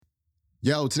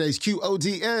Yo, today's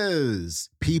QOD is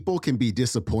people can be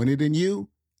disappointed in you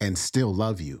and still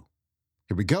love you.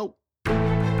 Here we go.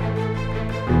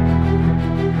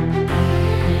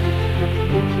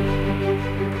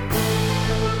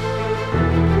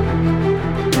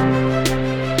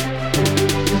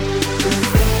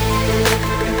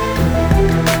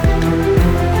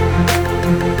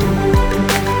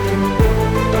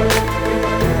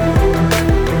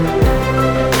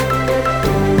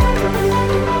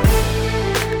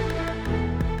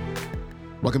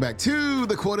 Welcome back to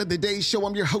the Quote of the Day Show.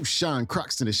 I'm your host, Sean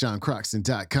Croxton at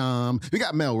SeanCroxton.com. We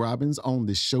got Mel Robbins on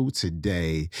the show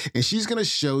today, and she's going to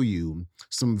show you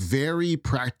some very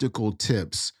practical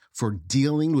tips for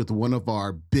dealing with one of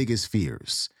our biggest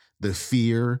fears, the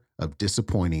fear of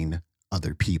disappointing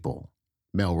other people.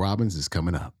 Mel Robbins is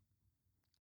coming up.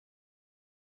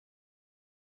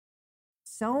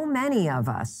 So many of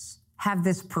us have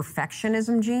this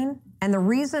perfectionism gene. And the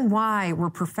reason why we're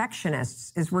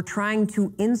perfectionists is we're trying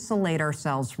to insulate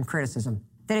ourselves from criticism.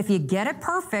 That if you get it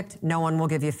perfect, no one will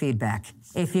give you feedback.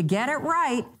 If you get it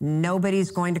right,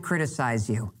 nobody's going to criticize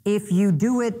you. If you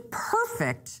do it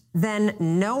perfect, then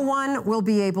no one will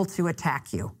be able to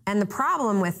attack you. And the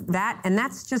problem with that, and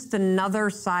that's just another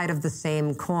side of the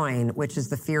same coin, which is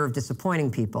the fear of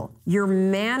disappointing people. You're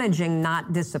managing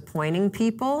not disappointing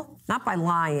people, not by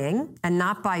lying and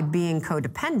not by being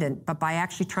codependent, but by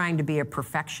actually trying to be a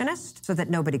perfectionist so that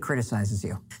nobody criticizes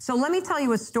you. So let me tell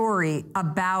you a story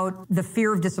about the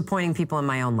fear of disappointing people in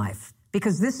my own life,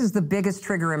 because this is the biggest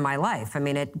trigger in my life. I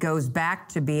mean, it goes back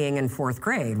to being in fourth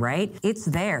grade, right? It's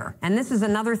there. And this is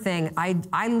another thing.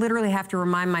 I literally have to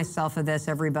remind myself of this,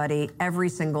 everybody, every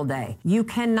single day. You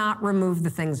cannot remove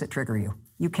the things that trigger you.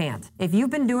 You can't. If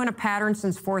you've been doing a pattern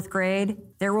since fourth grade,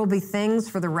 there will be things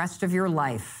for the rest of your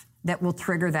life that will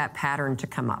trigger that pattern to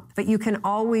come up. But you can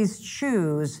always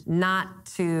choose not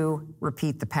to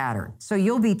repeat the pattern. So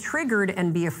you'll be triggered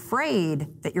and be afraid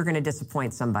that you're going to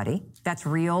disappoint somebody. That's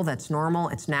real, that's normal,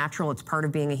 it's natural, it's part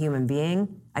of being a human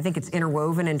being. I think it's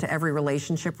interwoven into every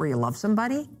relationship where you love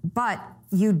somebody. But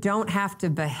you don't have to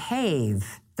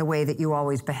behave the way that you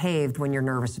always behaved when you're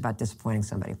nervous about disappointing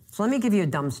somebody. So let me give you a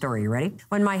dumb story. You ready?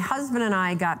 When my husband and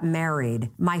I got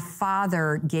married, my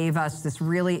father gave us this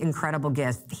really incredible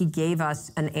gift. He gave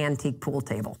us an antique pool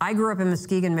table. I grew up in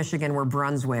Muskegon, Michigan, where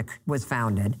Brunswick was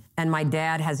founded. And my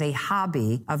dad has a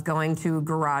hobby of going to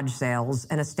garage sales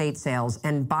and estate sales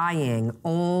and buying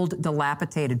old,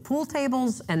 dilapidated pool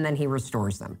tables, and then he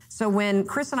restores them. So when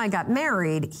Chris and I got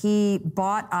married, he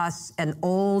bought us an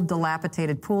old,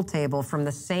 dilapidated pool table from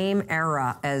the same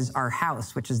era as our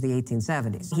house, which is the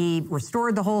 1870s. He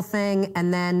restored the whole thing,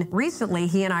 and then recently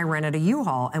he and I rented a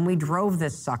U-Haul, and we drove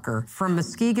this sucker from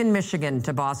Muskegon, Michigan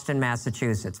to Boston,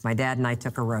 Massachusetts. My dad and I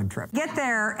took a road trip. Get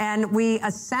there, and we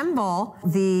assemble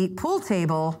the pool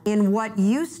table in what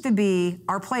used to be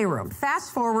our playroom.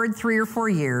 Fast forward 3 or 4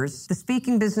 years, the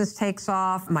speaking business takes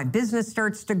off, my business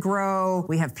starts to grow,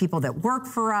 we have people that work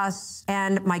for us,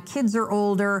 and my kids are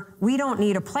older. We don't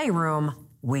need a playroom,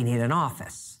 we need an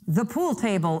office. The pool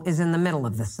table is in the middle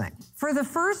of this thing. For the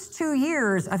first 2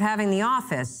 years of having the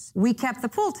office, we kept the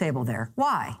pool table there.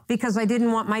 Why? Because I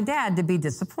didn't want my dad to be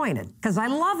disappointed, because I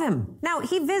love him. Now,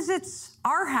 he visits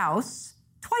our house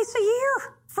twice a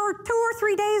year for 2 or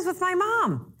 3 days with my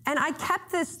mom. And I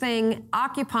kept this thing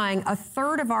occupying a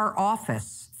third of our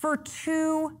office for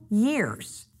 2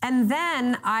 years. And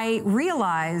then I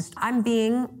realized I'm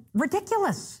being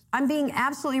ridiculous. I'm being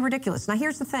absolutely ridiculous. Now,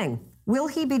 here's the thing. Will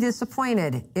he be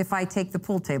disappointed if I take the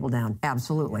pool table down?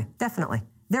 Absolutely. Definitely.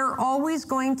 There are always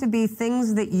going to be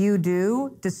things that you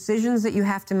do, decisions that you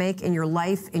have to make in your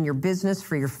life, in your business,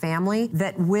 for your family,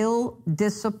 that will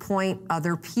disappoint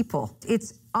other people.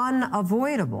 It's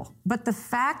unavoidable. But the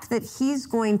fact that he's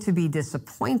going to be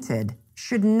disappointed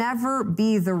should never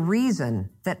be the reason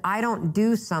that I don't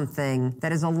do something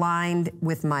that is aligned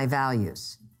with my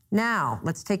values. Now,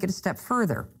 let's take it a step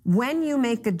further. When you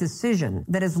make a decision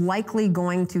that is likely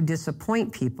going to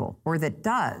disappoint people, or that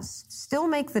does, still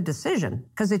make the decision,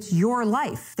 because it's your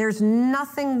life. There's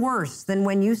nothing worse than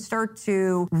when you start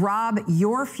to rob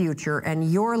your future and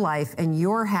your life and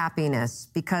your happiness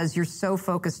because you're so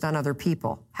focused on other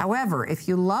people. However, if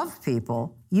you love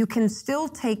people, you can still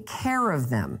take care of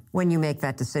them when you make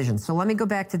that decision. So let me go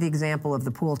back to the example of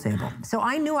the pool table. So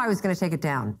I knew I was going to take it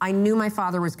down. I knew my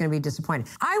father was going to be disappointed.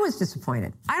 I was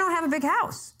disappointed. I don't have a big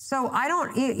house. So I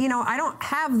don't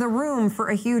have the room for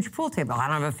a huge pool table. I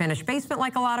don't have a finished basement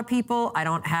like a lot of people. I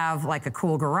don't have like a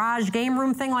cool garage game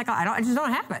room thing I just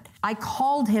don't have it. I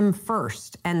called him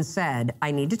first and said,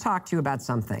 I need to talk to you about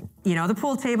something. The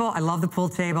pool table, I love the pool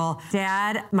table.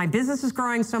 Dad, my business is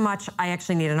growing so much, I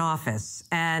actually need an office.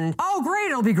 And, oh, great,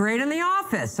 it'll be great in the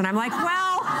office. And I'm like,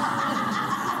 well,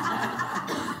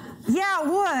 yeah, it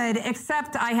would,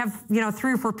 except I have,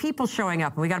 3 or 4 people showing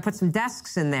up, and we got to put some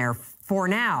desks in there for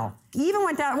now. He even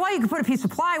went down, well, you could put a piece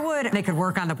of plywood, and they could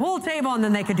work on the pool table, and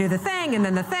then they could do the thing, and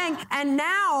then the thing. And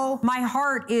now my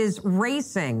heart is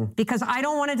racing because I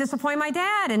don't want to disappoint my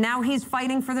dad. And now he's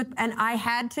fighting and I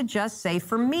had to just say,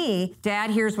 for me,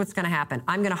 Dad, here's what's going to happen.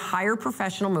 I'm going to hire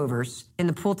professional movers in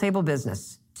the pool table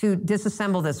business to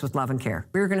disassemble this with love and care.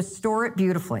 We're going to store it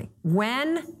beautifully.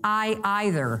 When I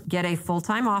either get a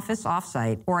full-time office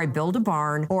offsite, or I build a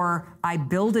barn, or I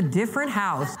build a different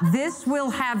house, this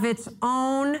will have its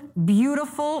own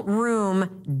beautiful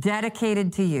room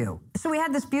dedicated to you. So we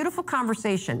had this beautiful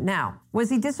conversation. Now, was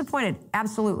he disappointed?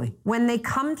 Absolutely. When they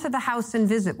come to the house and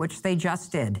visit, which they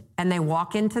just did, and they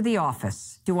walk into the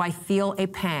office, do I feel a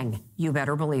pang? You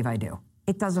better believe I do.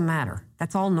 It doesn't matter.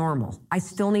 That's all normal. I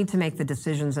still need to make the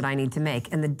decisions that I need to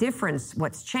make. And the difference,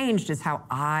 what's changed, is how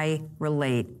I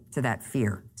relate to that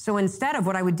fear. So instead of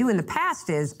what I would do in the past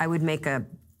is I would make a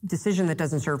decision that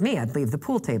doesn't serve me. I'd leave the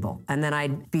pool table, and then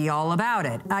I'd be all about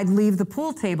it. I'd leave the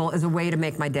pool table as a way to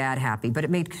make my dad happy, but it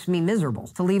makes me miserable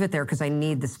to leave it there because I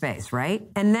need the space, right?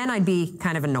 And then I'd be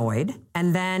kind of annoyed,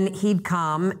 and then he'd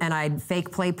come and I'd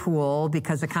fake play pool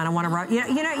because I kind of want to,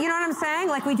 you know what I'm saying?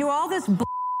 Like, we do all this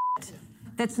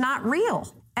that's not real.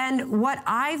 And what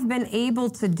I've been able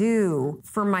to do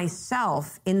for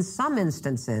myself in some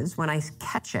instances when I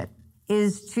catch it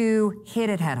is to hit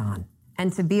it head on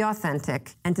and to be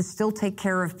authentic and to still take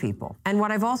care of people. And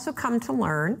what I've also come to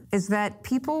learn is that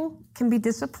people can be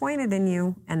disappointed in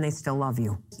you and they still love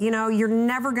you. You're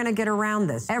never going to get around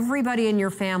this. Everybody in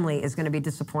your family is going to be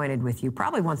disappointed with you,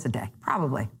 probably once a day,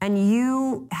 probably. And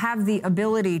you have the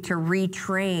ability to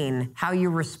retrain how you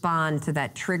respond to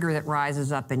that trigger that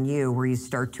rises up in you where you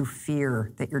start to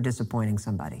fear that you're disappointing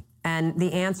somebody. And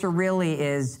the answer really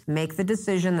is make the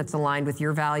decision that's aligned with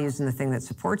your values and the thing that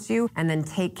supports you, and then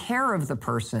take care of the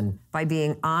person by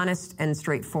being honest and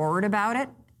straightforward about it,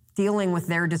 dealing with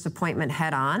their disappointment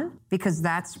head on, because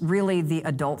that's really the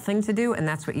adult thing to do, and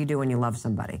that's what you do when you love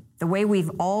somebody. The way we've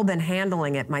all been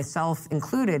handling it, myself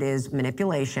included, is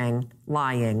manipulation,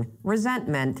 lying,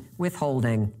 resentment,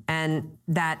 withholding, and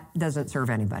that doesn't serve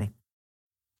anybody.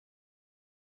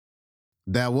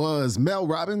 That was Mel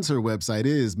Robbins. Her website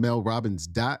is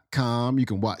melrobbins.com. You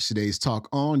can watch today's talk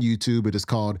on YouTube. It is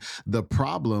called The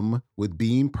Problem with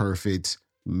Being Perfect,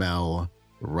 Mel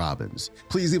Robbins.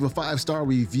 Please leave a 5-star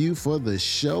review for the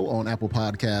show on Apple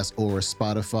Podcasts or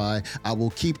Spotify. I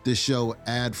will keep the show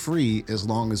ad-free as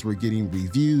long as we're getting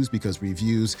reviews, because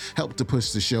reviews help to push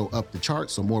the show up the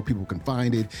charts so more people can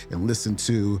find it and listen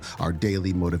to our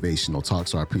daily motivational talk.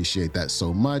 So I appreciate that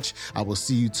so much. I will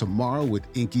see you tomorrow with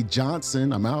Inky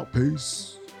Johnson. I'm out.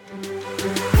 Peace.